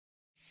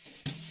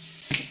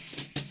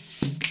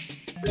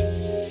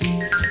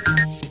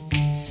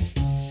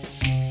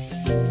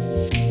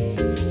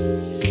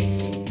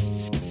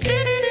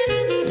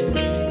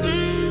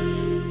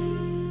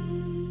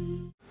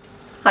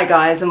Hi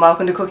guys, and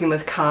welcome to Cooking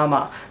with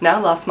Karma. Now,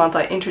 last month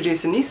I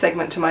introduced a new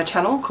segment to my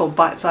channel called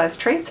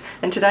Bite-Sized Treats,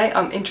 and today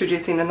I'm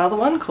introducing another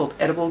one called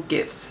Edible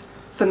Gifts.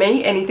 For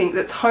me, anything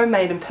that's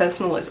homemade and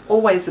personal is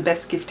always the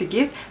best gift to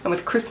give, and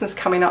with Christmas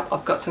coming up,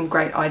 I've got some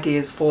great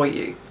ideas for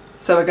you.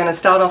 So we're going to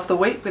start off the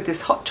week with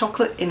this hot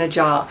chocolate in a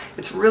jar.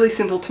 It's really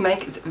simple to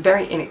make, it's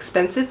very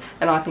inexpensive,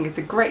 and I think it's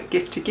a great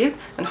gift to give,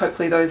 and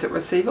hopefully those that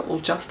receive it will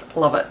just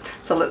love it.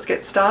 So let's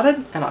get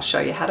started, and I'll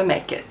show you how to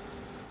make it.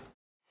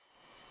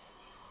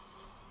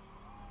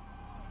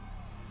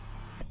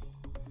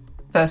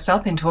 First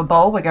up, into a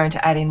bowl we're going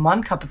to add in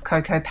 1 cup of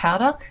cocoa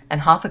powder and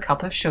half a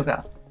cup of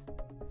sugar.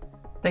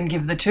 Then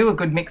give the two a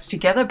good mix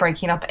together,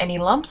 breaking up any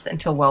lumps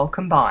until well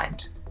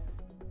combined.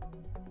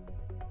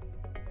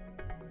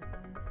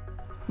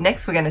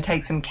 Next, we're going to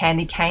take some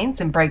candy canes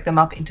and break them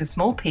up into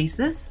small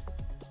pieces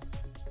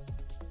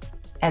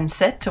and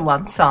set to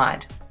one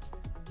side.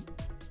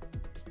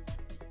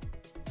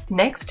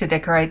 Next, to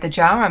decorate the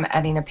jar, I'm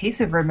adding a piece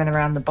of ribbon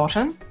around the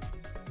bottom,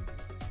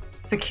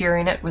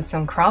 securing it with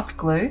some craft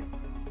glue.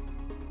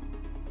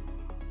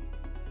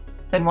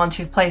 Then once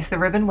you've placed the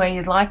ribbon where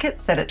you'd like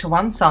it, set it to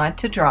one side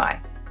to dry.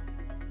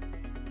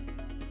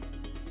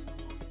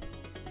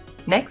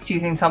 Next,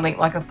 using something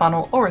like a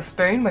funnel or a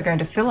spoon, we're going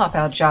to fill up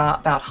our jar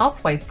about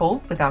halfway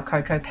full with our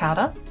cocoa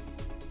powder,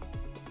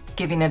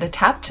 giving it a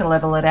tap to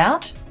level it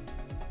out.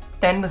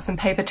 Then with some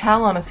paper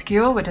towel on a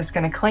skewer, we're just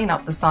going to clean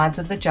up the sides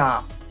of the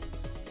jar.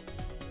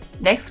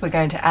 Next, we're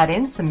going to add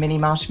in some mini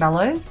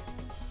marshmallows,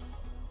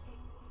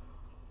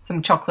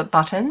 some chocolate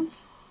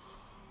buttons,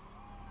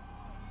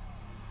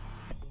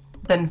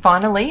 then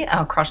finally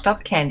our crushed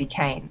up candy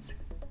canes.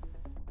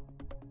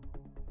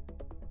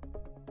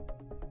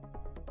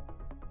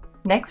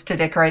 Next, to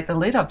decorate the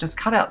lid, I've just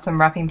cut out some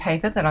wrapping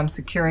paper that I'm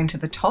securing to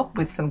the top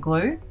with some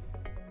glue.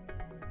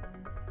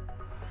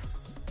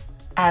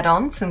 Add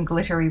on some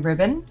glittery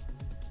ribbon.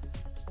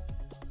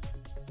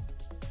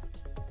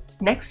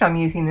 Next, I'm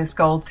using this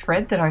gold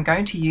thread that I'm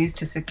going to use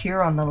to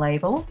secure on the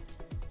label.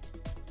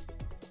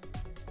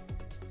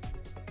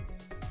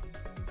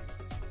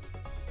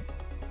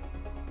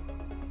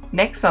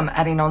 Next, I'm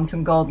adding on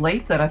some gold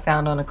leaf that I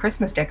found on a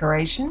Christmas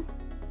decoration.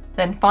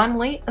 Then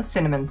finally, a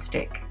cinnamon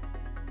stick.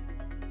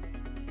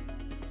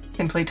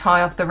 Simply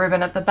tie off the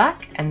ribbon at the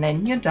back and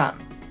then you're done.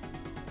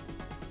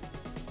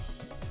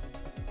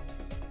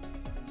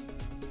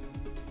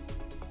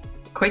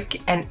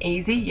 Quick and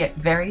easy, yet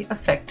very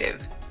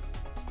effective.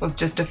 With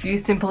just a few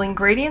simple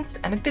ingredients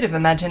and a bit of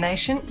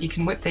imagination, you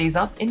can whip these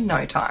up in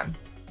no time.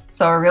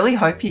 So I really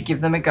hope you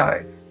give them a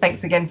go.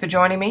 Thanks again for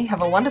joining me,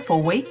 have a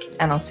wonderful week,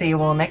 and I'll see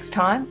you all next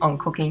time on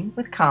Cooking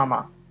with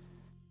Karma.